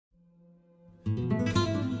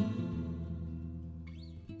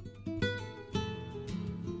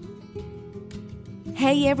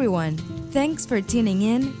Hey everyone! Thanks for tuning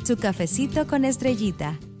in to Cafecito con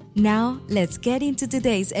Estrellita. Now, let's get into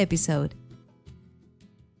today's episode.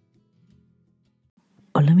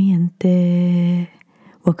 Hola mi gente!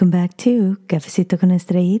 Welcome back to Cafecito con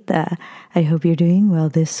Estrellita. I hope you're doing well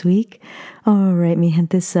this week. All right, mi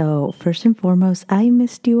gente. So, first and foremost, I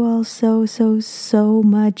missed you all so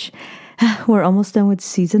much. We're almost done with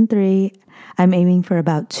season 3. I'm aiming for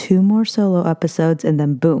about 2 more solo episodes and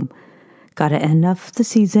then boom. Gotta end off the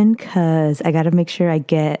season because I gotta make sure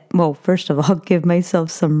first of all, give myself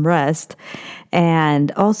some rest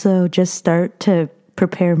and also just start to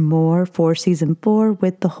prepare more for season 4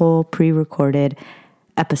 with the whole pre-recorded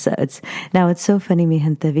episodes. Now, it's so funny, mi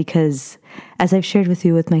gente, because as I've shared with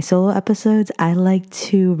you with my solo episodes, I like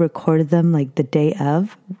to record them like the day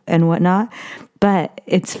of and whatnot. But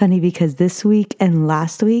it's funny because this week and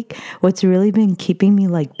last week, what's really been keeping me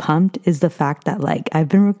like pumped is the fact that like I've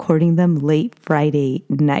been recording them late Friday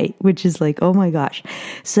night, which is like, oh my gosh.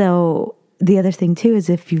 So the other thing too is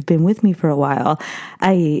if you've been with me for a while,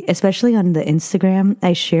 especially on the Instagram,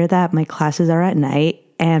 I share that my classes are at night.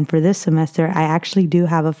 And for this semester, I actually do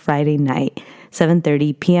have a Friday night,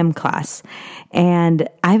 7:30 p.m. class. And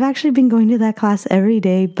I've actually been going to that class every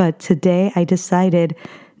day, but today I decided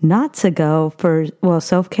not to go for,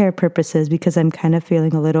 self-care purposes because I'm kind of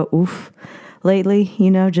feeling a little oof lately,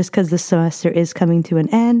 just because the semester is coming to an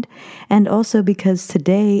end. And also because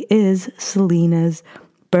today is Selena's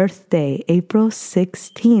birthday, April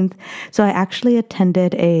 16th. So I actually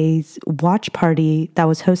attended a watch party that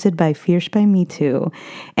was hosted by Fierce by Me Too.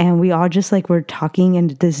 And we all just were talking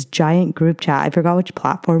in this giant group chat. I forgot which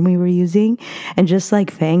platform we were using, and just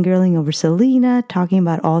fangirling over Selena, talking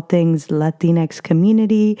about all things Latinx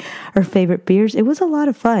community, our favorite beers. It was a lot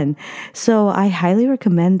of fun. So I highly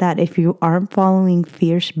recommend that if you aren't following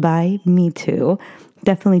Fierce by Me Too,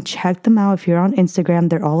 definitely check them out. If you're on Instagram,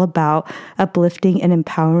 they're all about uplifting and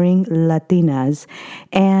empowering Latinas.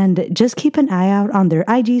 And just keep an eye out on their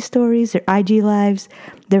IG stories, their IG lives.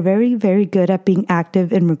 They're very, very good at being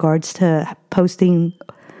active in regards to posting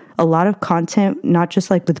a lot of content, not just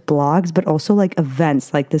with blogs, but also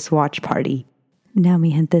events like this watch party. Now,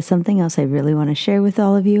 mi gente, something else I really want to share with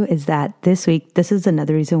all of you is that this week, this is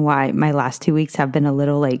another reason why my last 2 weeks have been a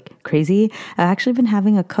little crazy. I've actually been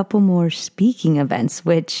having a couple more speaking events,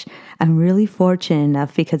 which I'm really fortunate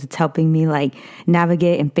enough because it's helping me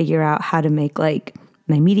navigate and figure out how to make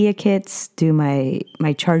my media kits, do my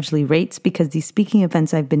chargely rates, because these speaking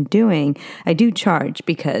events I've been doing, I do charge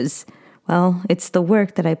because it's the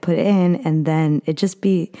work that I put in, and then it's just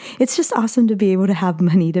awesome to be able to have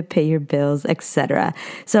money to pay your bills, etc.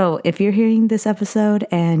 So if you're hearing this episode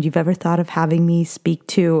and you've ever thought of having me speak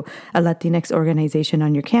to a Latinx organization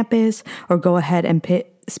on your campus, or go ahead and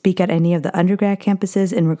speak at any of the undergrad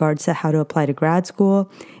campuses in regards to how to apply to grad school,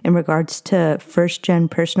 in regards to first-gen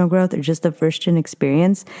personal growth, or just the first-gen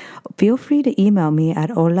experience, feel free to email me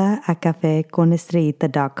at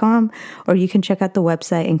hola@cafeconestrellita.com, or you can check out the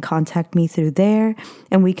website and contact me through there,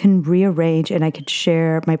 and we can rearrange and I could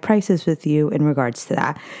share my prices with you in regards to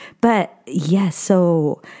that. But yes,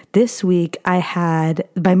 so this week I had,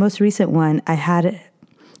 my most recent one, I had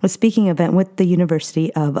a speaking event with the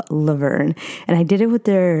University of La Verne, and I did it with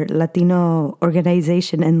their Latino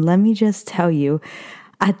organization. And let me just tell you,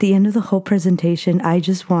 at the end of the whole presentation, I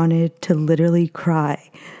just wanted to literally cry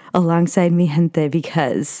alongside mi gente,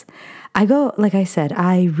 because like I said,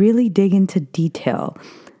 I really dig into detail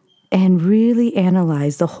and really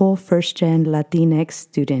analyze the whole first-gen Latinx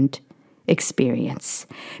student experience,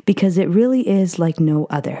 because it really is like no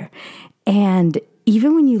other. And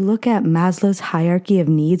even when you look at Maslow's hierarchy of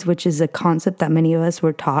needs, which is a concept that many of us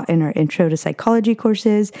were taught in our intro to psychology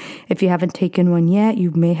courses, if you haven't taken one yet,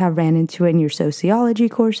 you may have ran into it in your sociology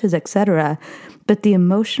courses, etc. But the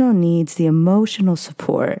emotional needs, the emotional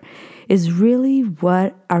support is really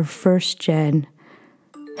what our first gen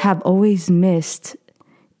have always missed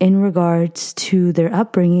in regards to their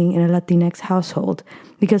upbringing in a Latinx household.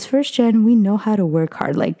 Because first gen, we know how to work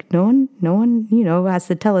hard. No one, has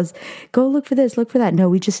to tell us, go look for this, look for that. No,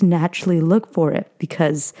 we just naturally look for it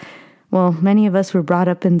because, many of us were brought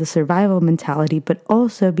up in the survival mentality, but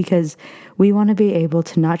also because we want to be able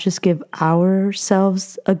to not just give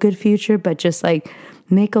ourselves a good future, but just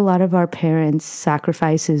make a lot of our parents'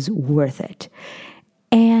 sacrifices worth it.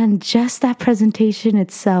 And just that presentation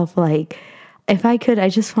itself, if I could, I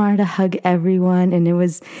just wanted to hug everyone, and it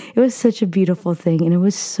was such a beautiful thing, and it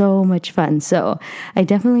was so much fun. So I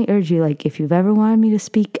definitely urge you, if you've ever wanted me to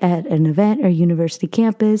speak at an event or university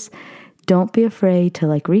campus, don't be afraid to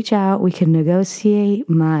reach out. We can negotiate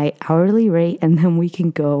my hourly rate, and then we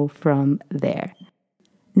can go from there.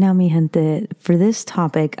 Now, mi gente, for this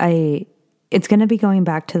topic, it's going to be going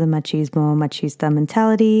back to the machista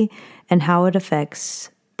mentality and how it affects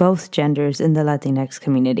both genders in the Latinx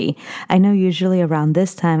community. I know usually around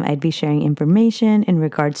this time I'd be sharing information in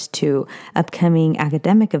regards to upcoming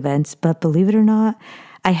academic events, but believe it or not,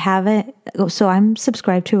 I haven't. So I'm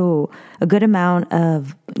subscribed to a good amount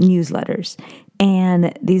of newsletters.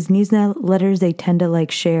 And these newsletters, they tend to like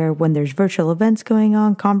share when there's virtual events going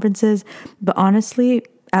on, conferences. But honestly,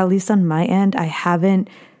 at least on my end, I haven't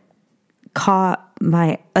caught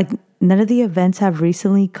none of the events have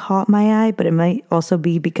recently caught my eye, but it might also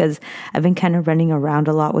be because I've been kind of running around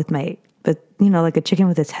a lot like a chicken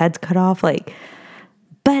with its head cut off.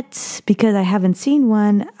 But because I haven't seen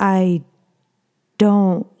one, I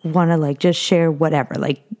don't want to just share whatever.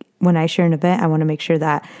 When I share an event, I want to make sure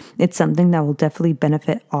that it's something that will definitely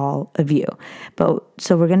benefit all of you.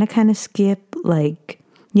 So we're going to kind of skip an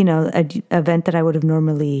event that I would have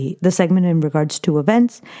normally, the segment in regards to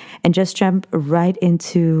events, and just jump right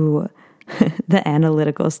into the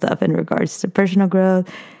analytical stuff in regards to personal growth,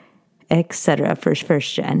 etc. for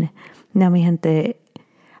first gen. Now, mi gente,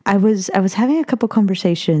 I was having a couple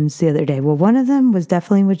conversations the other day. Well, one of them was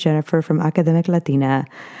definitely with Jennifer from Academic Latina,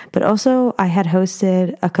 but also I had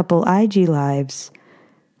hosted a couple IG lives,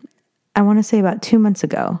 I want to say about 2 months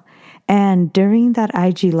ago. And during that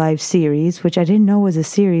IG live series, which I didn't know was a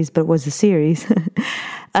series, but was a series,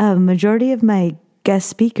 a majority of my guest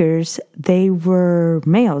speakers, they were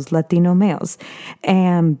males, Latino males,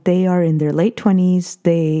 and they are in their late 20s.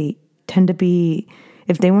 They tend to be,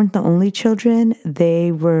 if they weren't the only children,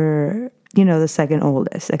 they were, the second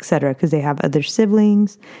oldest, etc., because they have other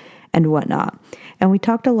siblings and whatnot. And we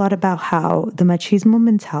talked a lot about how the machismo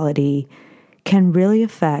mentality can really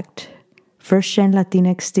affect first-gen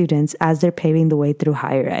Latinx students as they're paving the way through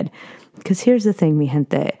higher ed. Because here's the thing, mi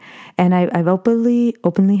gente, and I've openly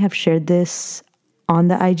have shared this on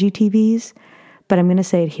the IGTVs, but I'm going to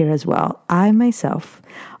say it here as well. I myself,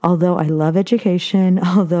 although I love education,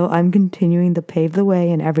 although I'm continuing to pave the way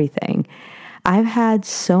and everything, I've had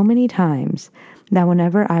so many times that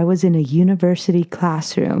whenever I was in a university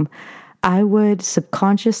classroom, I would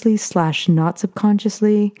subconsciously / not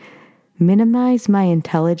subconsciously minimize my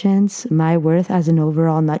intelligence, my worth as an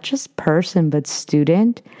overall, not just person, but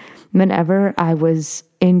student, whenever I was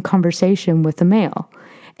in conversation with a male.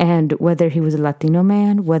 And whether he was a Latino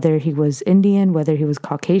man, whether he was Indian, whether he was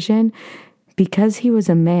Caucasian, because he was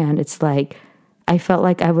a man, it's like, I felt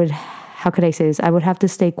like I would, how could I say this? I would have to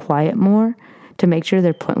stay quiet more to make sure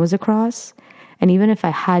their point was across. And even if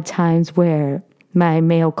I had times where my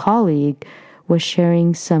male colleague was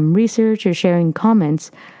sharing some research or sharing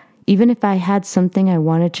comments, even if I had something I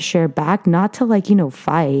wanted to share back, not to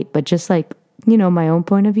fight, but just my own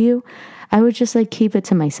point of view, I would just keep it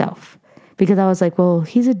to myself. Because I was like, well,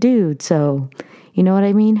 he's a dude, so you know what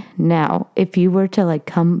I mean? Now, if you were to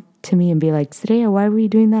come to me and be like, Sreya, why were you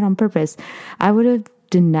doing that on purpose? I would have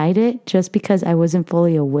denied it just because I wasn't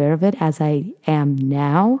fully aware of it as I am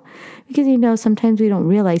now. Because, sometimes we don't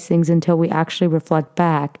realize things until we actually reflect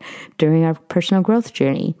back during our personal growth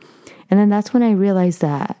journey. And then that's when I realized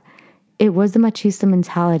that it was the machista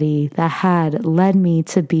mentality that had led me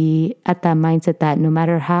to be at that mindset that no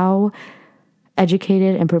matter how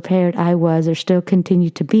educated and prepared I was or still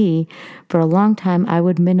continue to be, for a long time I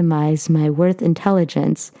would minimize my worth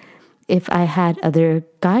intelligence if I had other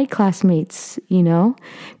guy classmates,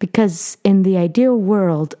 because in the ideal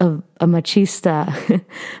world of a machista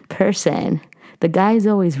person, the guy is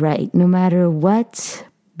always right, no matter what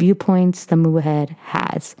viewpoints the mujer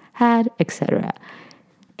had, etc.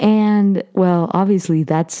 And well, obviously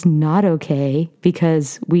that's not okay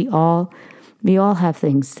because we all have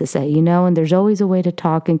things to say, and there's always a way to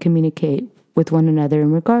talk and communicate with one another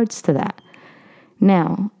in regards to that.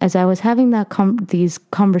 Now, as I was having these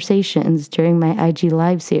conversations during my IG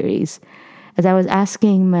live series, as I was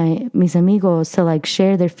asking mis amigos to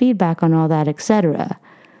share their feedback on all that, etc.,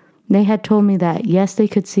 they had told me that yes, they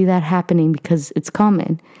could see that happening because it's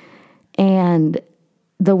common. And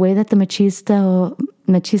the way that the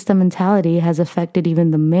machista mentality has affected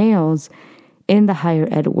even the males in the higher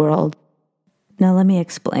ed world. Now, let me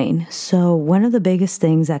explain. So one of the biggest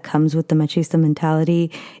things that comes with the machista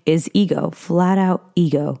mentality is ego, flat out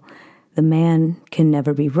ego. The man can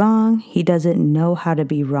never be wrong. He doesn't know how to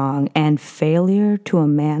be wrong. And failure to a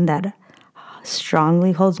man that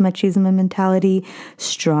strongly holds machismo mentality,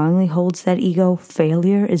 strongly holds that ego,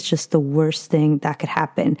 failure is just the worst thing that could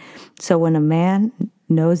happen. So when a man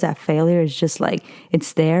knows that failure is just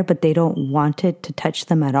it's there, but they don't want it to touch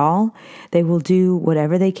them at all, they will do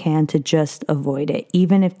whatever they can to just avoid it,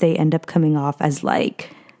 even if they end up coming off as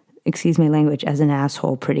excuse my language, as an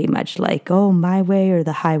asshole pretty much, like, oh, my way or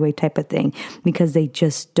the highway type of thing, because they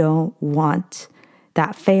just don't want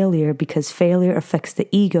that failure, because failure affects the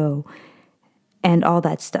ego and all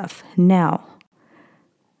that stuff. Now,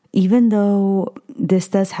 even though this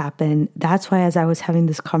does happen, that's why as I was having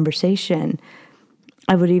this conversation,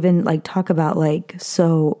 I would even like talk about like,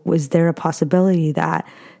 so was there a possibility that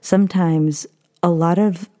sometimes a lot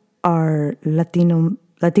of our Latino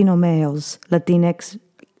males, Latinx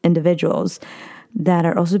individuals that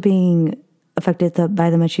are also being affected by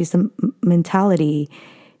the machista mentality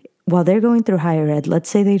while they're going through higher ed, let's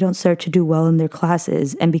say they don't start to do well in their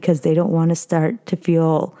classes, and because they don't want to start to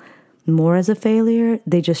feel more as a failure,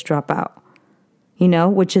 they just drop out,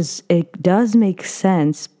 which is, it does make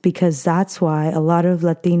sense, because that's why a lot of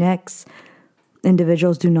Latinx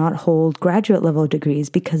individuals do not hold graduate level degrees,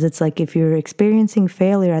 because it's like if you're experiencing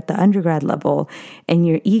failure at the undergrad level and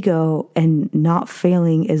your ego and not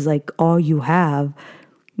failing is like all you have,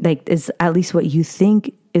 like is at least what you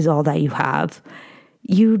think is all that you have,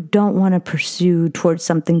 you don't want to pursue towards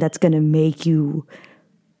something that's going to make you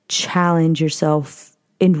challenge yourself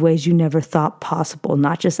in ways you never thought possible,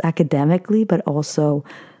 not just academically, but also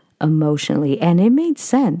emotionally. And it made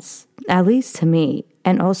sense, at least to me,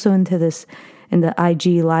 and also in the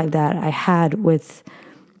IG live that I had with,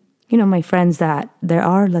 my friends that there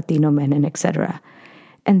are Latino men and etc.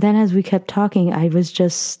 And then as we kept talking, I was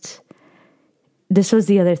just, this was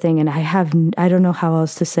the other thing, and I don't know how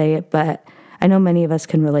else to say it, but I know many of us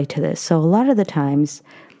can relate to this. So a lot of the times,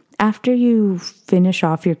 after you finish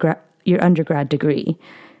off your undergrad degree,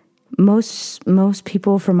 most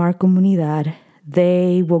people from our comunidad,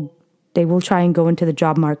 they will try and go into the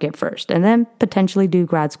job market first and then potentially do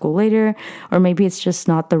grad school later, or maybe it's just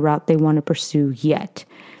not the route they want to pursue yet,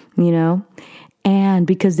 And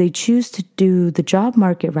because they choose to do the job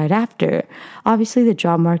market right after, obviously the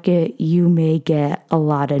job market, you may get a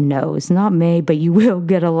lot of no's. Not may, but you will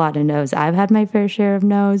get a lot of no's. I've had my fair share of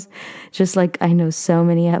no's, just like I know so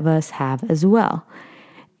many of us have as well.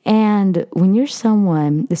 And when you're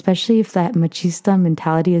someone, especially if that machista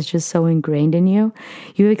mentality is just so ingrained in you,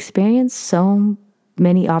 you experience so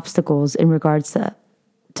many obstacles in regards to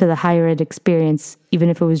the higher ed experience, even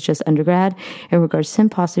if it was just undergrad, in regards to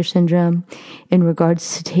imposter syndrome, in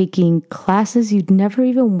regards to taking classes you'd never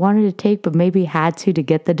even wanted to take, but maybe had to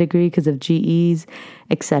get the degree because of GEs,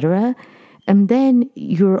 etc. And then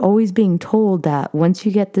you're always being told that once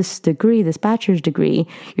you get this degree, this bachelor's degree,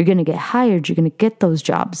 you're going to get hired, you're going to get those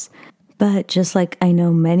jobs. But just like I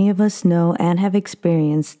know many of us know and have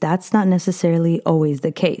experienced, that's not necessarily always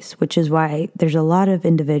the case, which is why there's a lot of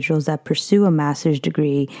individuals that pursue a master's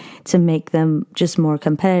degree to make them just more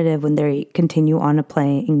competitive when they continue on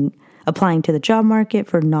applying to the job market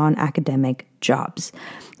for non-academic jobs.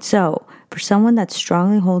 So for someone that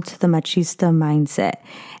strongly holds to the machista mindset,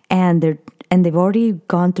 and they've already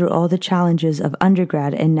gone through all the challenges of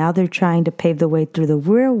undergrad, and now they're trying to pave the way through the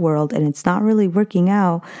real world, and it's not really working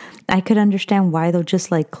out, I could understand why they'll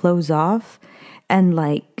just close off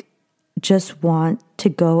and just want to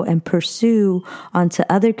go and pursue onto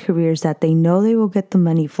other careers that they know they will get the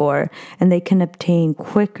money for, and they can obtain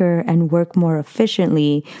quicker and work more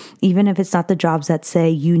efficiently, even if it's not the jobs that say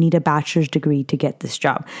you need a bachelor's degree to get this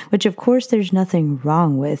job, which of course there's nothing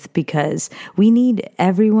wrong with, because we need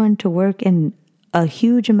everyone to work in a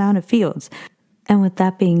huge amount of fields. And with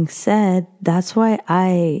that being said, that's why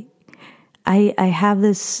I have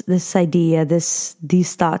this idea,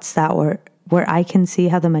 these thoughts that where I can see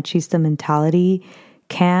how the machista mentality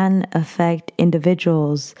can affect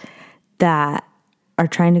individuals that are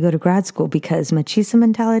trying to go to grad school, because machista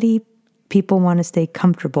mentality, people want to stay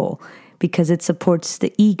comfortable because it supports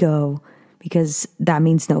the ego, because that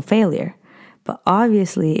means no failure. But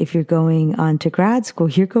obviously, if you're going on to grad school,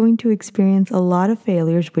 you're going to experience a lot of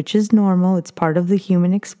failures, which is normal. It's part of the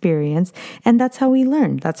human experience. And that's how we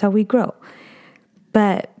learn. That's how we grow.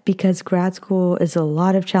 But because grad school is a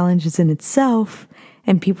lot of challenges in itself,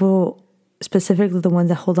 and people, specifically the ones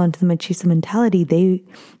that hold on to the machista mentality, they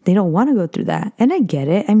don't want to go through that. And I get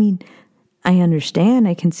it. I mean, I understand.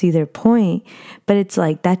 I can see their point. But it's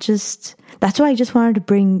that's why I just wanted to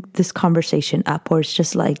bring this conversation up, where it's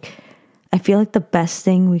just I feel like the best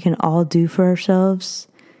thing we can all do for ourselves,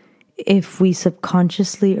 if we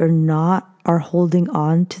subconsciously or not are holding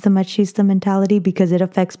on to the machista mentality, because it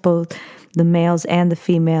affects both the males and the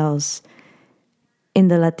females in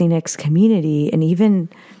the Latinx community, and even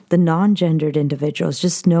the non-gendered individuals,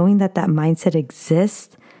 just knowing that mindset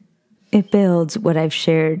exists, it builds what I've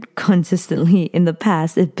shared consistently in the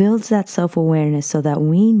past. It builds that self-awareness so that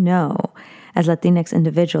we know as Latinx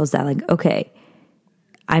individuals that okay,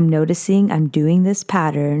 I'm noticing I'm doing this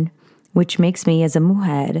pattern, which makes me as a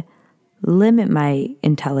mujer limit my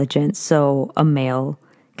intelligence so a male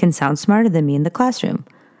can sound smarter than me in the classroom.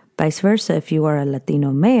 Vice versa, if you are a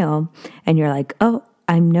Latino male and you're like, oh,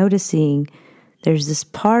 I'm noticing there's this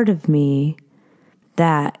part of me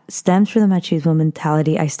that stems from the machismo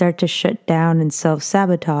mentality, I start to shut down and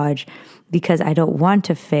self-sabotage because I don't want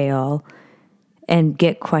to fail and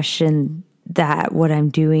get questioned that what I'm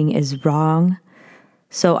doing is wrong.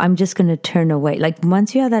 So I'm just going to turn away. Like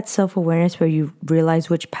once you have that self-awareness where you realize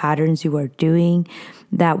which patterns you are doing,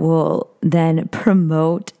 that will then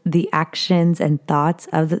promote the actions and thoughts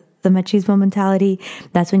of the machismo mentality.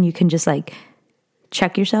 That's when you can just like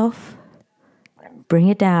check yourself, bring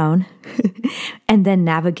it down, and then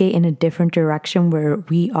navigate in a different direction where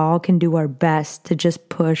we all can do our best to just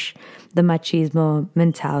push the machismo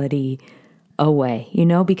mentality away,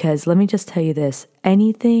 because let me just tell you this,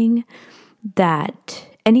 any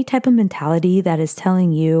type of mentality that is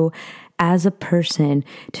telling you as a person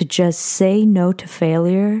to just say no to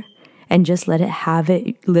failure and just let it have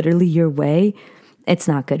it literally your way, it's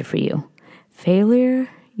not good for you. Failure,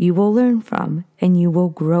 you will learn from and you will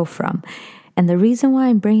grow from. And the reason why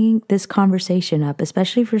I'm bringing this conversation up,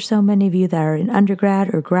 especially for so many of you that are in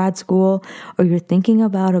undergrad or grad school, or you're thinking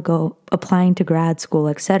about applying to grad school,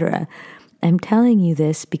 etc., I'm telling you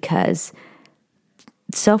this because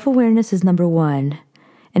self-awareness is number one.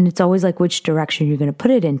 And it's always like which direction you're going to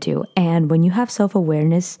put it into. And when you have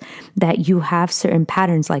self-awareness that you have certain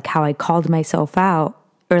patterns, like how I called myself out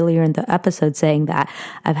earlier in the episode saying that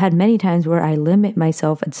I've had many times where I limit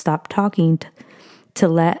myself and stop talking to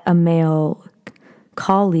let a male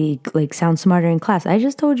colleague like sound smarter in class. I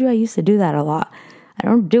just told you I used to do that a lot. I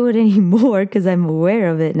don't do it anymore because I'm aware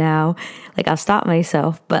of it now. Like I'll stop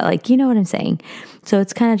myself, but like, you know what I'm saying? So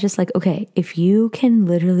it's kind of just like, okay, if you can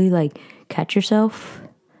literally like catch yourself,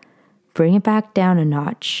 bring it back down a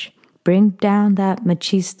notch, bring down that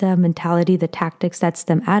machista mentality, the tactics that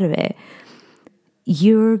stem out of it,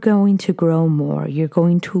 you're going to grow more. You're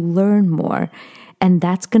going to learn more. And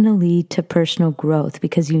that's going to lead to personal growth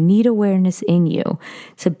because you need awareness in you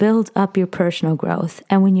to build up your personal growth.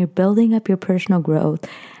 And when you're building up your personal growth,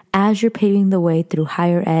 as you're paving the way through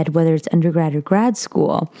higher ed, whether it's undergrad or grad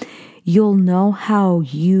school, you'll know how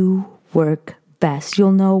you work best.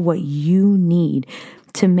 You'll know what you need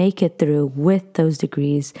to make it through with those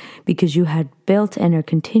degrees because you had built and are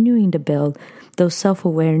continuing to build those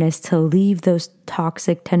self-awareness to leave those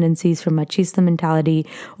toxic tendencies from machista mentality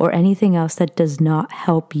or anything else that does not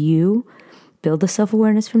help you. Build the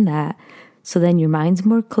self-awareness from that. So then your mind's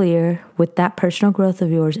more clear with that personal growth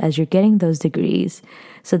of yours as you're getting those degrees.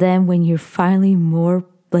 So then when you're finally more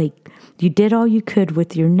like you did all you could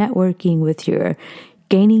with your networking, with your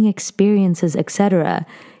gaining experiences, etc.,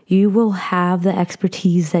 you will have the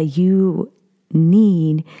expertise that you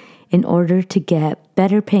need in order to get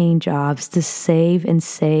better paying jobs, to save,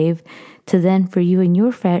 to then for you and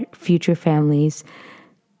your future families,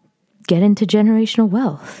 get into generational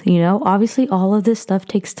wealth. Obviously all of this stuff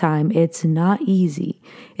takes time. It's not easy.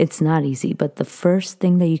 But the first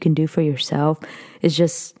thing that you can do for yourself is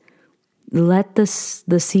just let the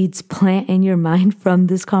seeds plant in your mind from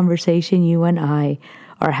this conversation you and I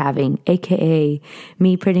are having, aka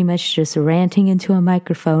me pretty much just ranting into a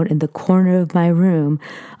microphone in the corner of my room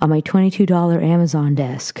on my $22 Amazon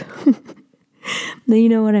desk. You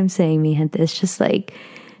know what I'm saying, mi gente? It's just like,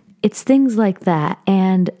 it's things like that.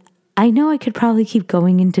 And I know I could probably keep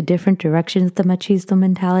going into different directions with the machismo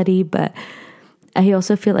mentality, but I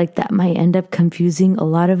also feel like that might end up confusing a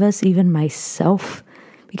lot of us, even myself,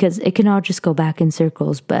 because it can all just go back in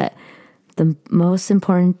circles. But the most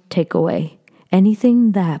important takeaway,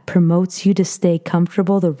 anything that promotes you to stay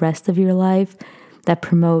comfortable the rest of your life, that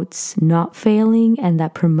promotes not failing and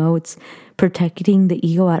that promotes protecting the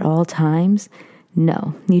ego at all times,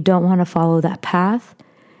 no, you don't want to follow that path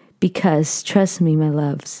because trust me, my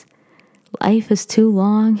loves, life is too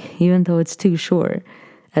long, even though it's too short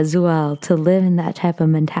as well, to live in that type of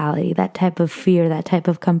mentality, that type of fear, that type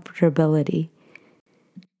of comfortability.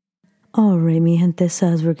 All right, mi gente, so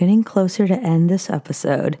as we're getting closer to end this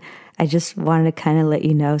episode, I just wanted to kind of let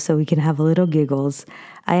you know so we can have a little giggles.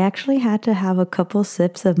 I actually had to have a couple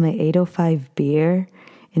sips of my 805 beer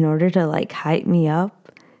in order to like hype me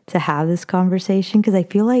up to have this conversation because I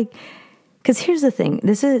feel like, because here's the thing,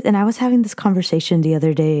 and I was having this conversation the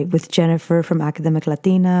other day with Jennifer from Academic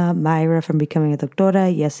Latina, Myra from Becoming a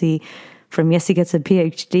Doctora, Yessie from Yessie Gets a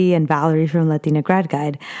PhD, and Valerie from Latina Grad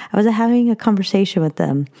Guide. I was having a conversation with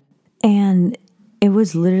them. And it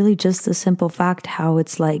was literally just the simple fact how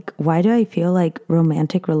it's like, why do I feel like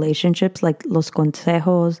romantic relationships, like los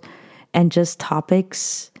consejos and just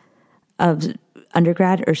topics of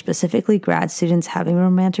undergrad or specifically grad students having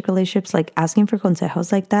romantic relationships, like asking for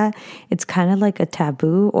consejos like that, it's kind of like a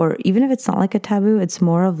taboo. Or even if it's not like a taboo, it's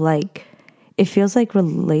more of like, it feels like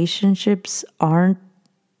relationships aren't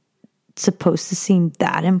supposed to seem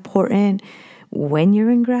that important when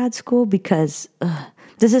you're in grad school, because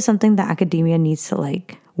this is something that academia needs to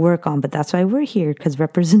like work on. But that's why we're here, because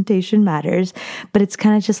representation matters. But it's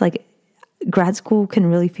kind of just like grad school can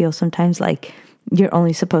really feel sometimes like you're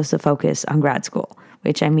only supposed to focus on grad school,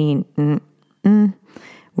 which I mean,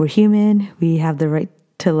 we're human. We have the right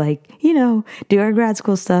to like, do our grad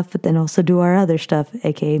school stuff, but then also do our other stuff,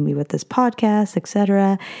 aka me with this podcast,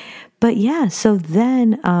 etc. But yeah, so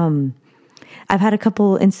then I've had a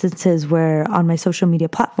couple instances where on my social media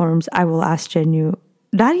platforms, I will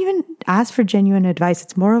not even ask for genuine advice.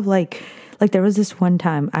 It's more of like there was this one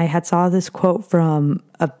time I saw this quote from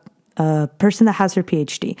a person that has her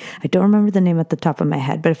PhD. I don't remember the name at the top of my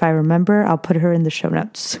head, but if I remember, I'll put her in the show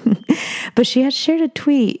notes. But she had shared a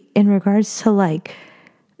tweet in regards to like,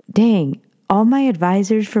 dang, all my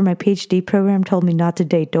advisors for my PhD program told me not to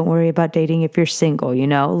date. Don't worry about dating if you're single,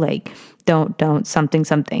 like don't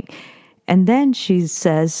something. And then she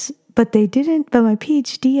says, but my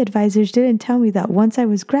PhD advisors didn't tell me that once I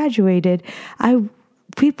was graduated,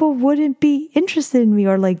 people wouldn't be interested in me,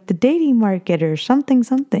 or like the dating market or something.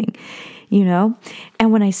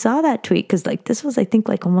 And when I saw that tweet, because like this was, I think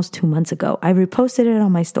like almost 2 months ago, I reposted it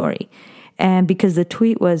on my story. And because the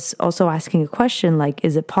tweet was also asking a question, like,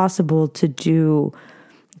 is it possible to do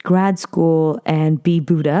grad school and be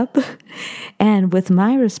booed up? And with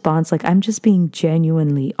my response, like, I'm just being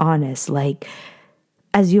genuinely honest. Like,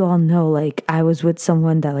 as you all know, like I was with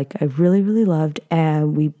someone that like I really, really loved,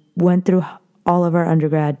 and we went through all of our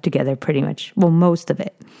undergrad together, pretty much. Well, most of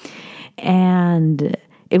it. And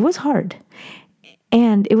it was hard.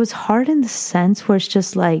 And it was hard in the sense where it's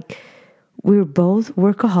just like, we were both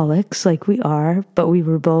workaholics, like we are, but we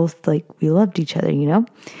were both like, we loved each other,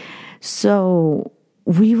 So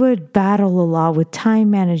we would battle a lot with time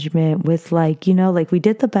management, with like, like we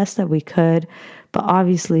did the best that we could, but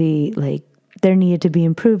obviously like there needed to be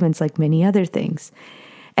improvements like many other things.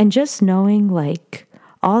 And just knowing like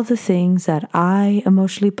all the things that I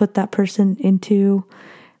emotionally put that person into,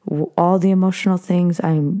 all the emotional things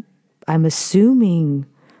I'm assuming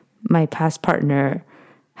my past partner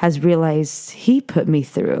has realized he put me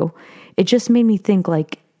through, it just made me think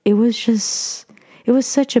like it was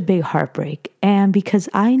such a big heartbreak. And because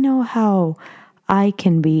I know how I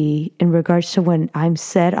can be in regards to when I'm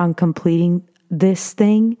set on completing this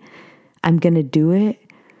thing, I'm going to do it.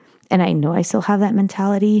 And I know I still have that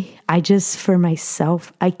mentality. For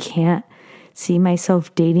myself, I can't see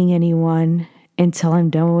myself dating anyone until I'm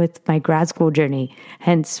done with my grad school journey.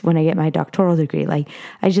 Hence, when I get my doctoral degree, like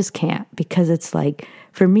I just can't, because it's like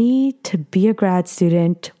for me to be a grad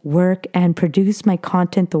student, work and produce my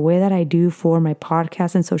content the way that I do for my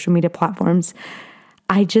podcast and social media platforms,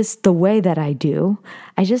 the way that I do,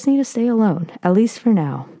 I just need to stay alone, at least for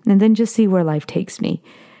now, and then just see where life takes me.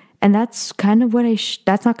 And that's kind of what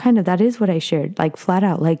that is what I shared, like flat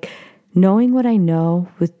out, like knowing what I know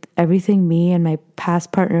with everything me and my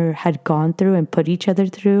past partner had gone through and put each other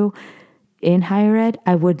through in higher ed.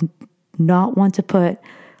 I would not want to put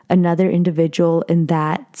another individual in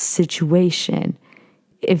that situation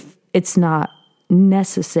if it's not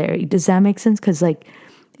necessary. Does that make sense? Because like,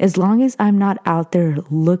 as long as I'm not out there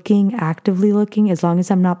actively looking, as long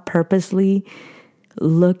as I'm not purposely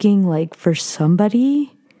looking like for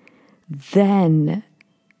somebody, then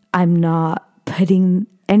I'm not putting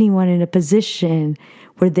anyone in a position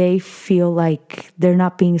where they feel like they're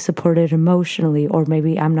not being supported emotionally, or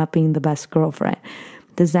maybe I'm not being the best girlfriend.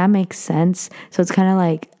 Does that make sense? So it's kind of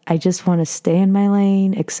like, I just want to stay in my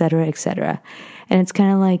lane, etc., etc. And it's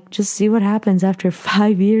kind of like, just see what happens after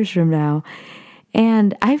 5 years from now.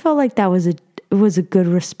 And I felt like that was a good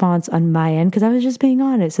response on my end, because I was just being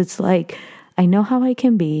honest. It's like, I know how I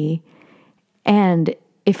can be, and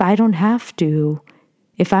if I don't have to,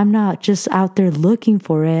 if I'm not just out there looking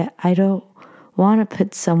for it, I don't want to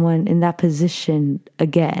put someone in that position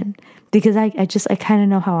again, because I kind of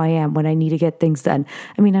know how I am when I need to get things done.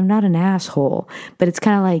 I mean, I'm not an asshole, but it's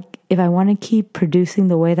kind of like, if I want to keep producing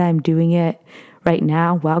the way that I'm doing it right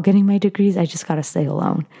now while getting my degrees, I just got to stay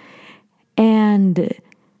alone. And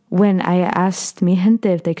when I asked mi gente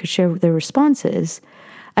if they could share their responses,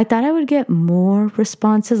 I thought I would get more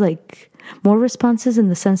responses in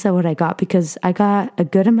the sense that what I got, because I got a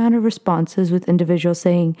good amount of responses with individuals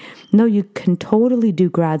saying, no, you can totally do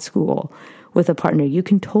grad school with a partner. You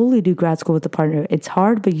can totally do grad school with a partner. It's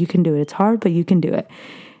hard, but you can do it. It's hard, but you can do it.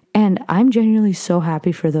 And I'm genuinely so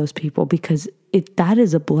happy for those people because that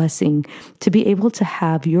is a blessing to be able to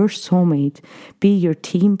have your soulmate be your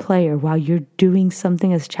team player while you're doing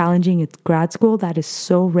something as challenging as grad school. That is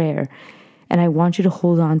so rare. And I want you to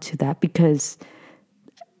hold on to that, because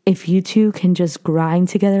if you two can just grind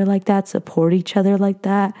together like that, support each other like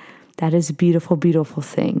that, that is a beautiful, beautiful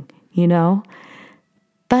thing, you know?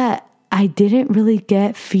 But I didn't really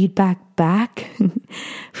get feedback back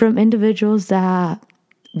from individuals that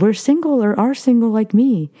were single or are single like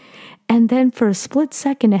me. And then for a split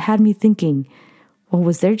second, it had me thinking, well,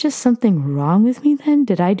 was there just something wrong with me then?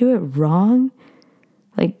 Did I do it wrong?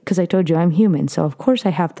 Like, because I told you I'm human, so of course I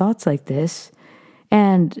have thoughts like this.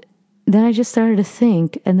 And then I just started to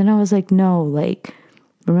think, and then I was like, no, like,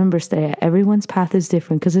 remember, Staya, everyone's path is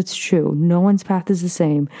different, because it's true. No one's path is the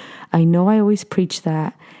same. I know I always preach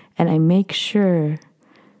that, and I make sure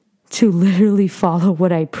to literally follow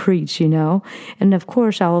what I preach, you know? And of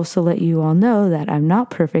course, I'll also let you all know that I'm not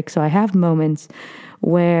perfect, so I have moments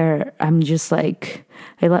where I'm just like,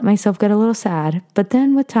 I let myself get a little sad, but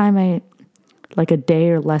then with time, like a day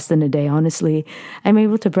or less than a day, honestly, I'm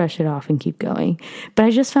able to brush it off and keep going. But I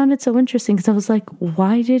just found it so interesting because I was like,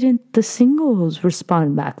 why didn't the singles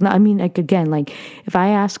respond back? I mean, like, again, like if I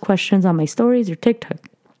ask questions on my stories or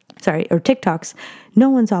TikToks, no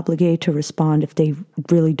one's obligated to respond if they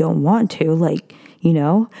really don't want to, like, you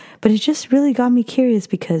know? But it just really got me curious,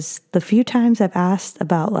 because the few times I've asked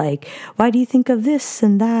about, like, why do you think of this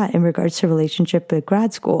and that in regards to relationship at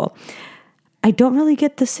grad school, I don't really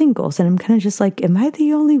get the singles, and I'm kind of just like, am I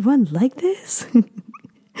the only one like this?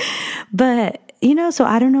 But, you know, so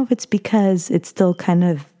I don't know if it's because it's still kind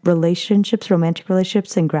of romantic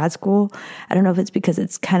relationships in grad school. I don't know if it's because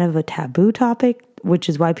it's kind of a taboo topic, which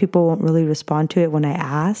is why people won't really respond to it when I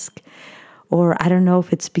ask. Or I don't know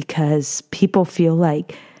if it's because people feel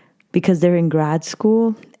like because they're in grad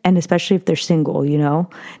school, and especially if they're single, you know,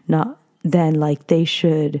 then like they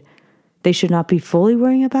should not be fully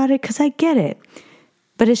worrying about it, because I get it.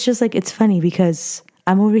 But it's just like, it's funny because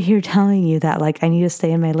I'm over here telling you that, like, I need to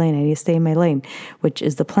stay in my lane, which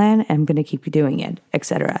is the plan. I'm going to keep doing it,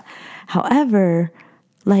 etc. However,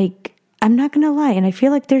 like, I'm not going to lie. And I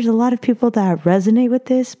feel like there's a lot of people that resonate with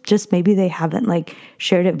this. Just maybe they haven't like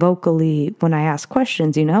shared it vocally when I ask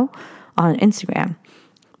questions, you know, on Instagram.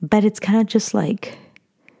 But it's kind of just like,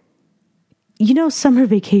 you know, summer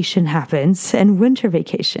vacation happens and winter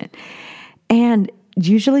vacation. And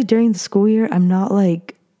usually during the school year, I'm not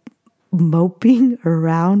like moping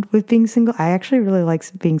around with being single. I actually really like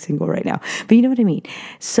being single right now, but you know what I mean?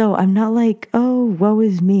 So I'm not like, oh, woe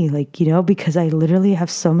is me, like, you know, because I literally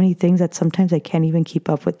have so many things that sometimes I can't even keep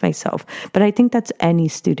up with myself. But I think that's any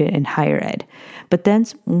student in higher ed. But then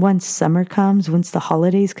once summer comes, once the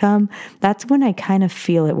holidays come, that's when I kind of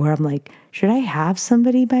feel it, where I'm like, should I have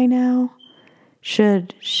somebody by now?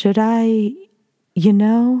 Should I, you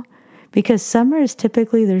know? Because summer is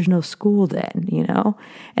typically, there's no school then, you know?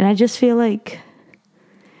 And I just feel like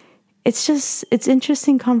it's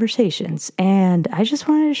interesting conversations. And I just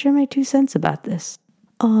wanted to share my 2 cents about this.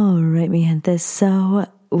 All right, mi gente. So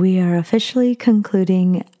we are officially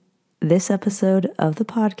concluding this episode of the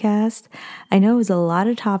podcast. I know it was a lot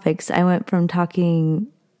of topics. I went from talking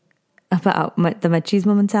about the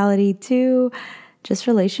machismo mentality to just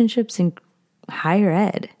relationships in higher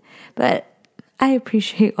ed. But I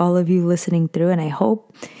appreciate all of you listening through, and I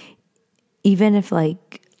hope, even if,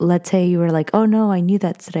 like, let's say you were like, oh no, I knew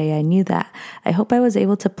that today, I knew that, I hope I was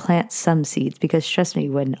able to plant some seeds, because trust me,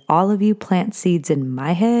 when all of you plant seeds in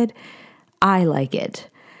my head, I like it.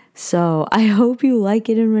 So I hope you like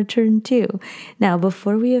it in return too. Now,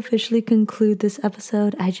 before we officially conclude this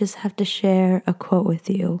episode, I just have to share a quote with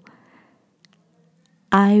you.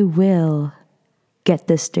 I will get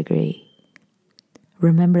this degree.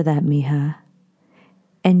 Remember that, mija.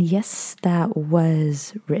 And yes, that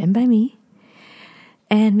was written by me.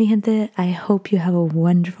 And mi gente, I hope you have a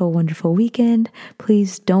wonderful, wonderful weekend.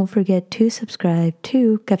 Please don't forget to subscribe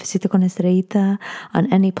to Cafecito con Estrellita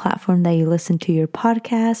on any platform that you listen to your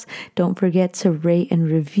podcast. Don't forget to rate and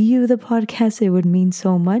review the podcast. It would mean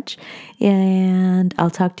so much. And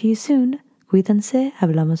I'll talk to you soon. Cuídense.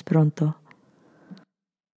 Hablamos pronto.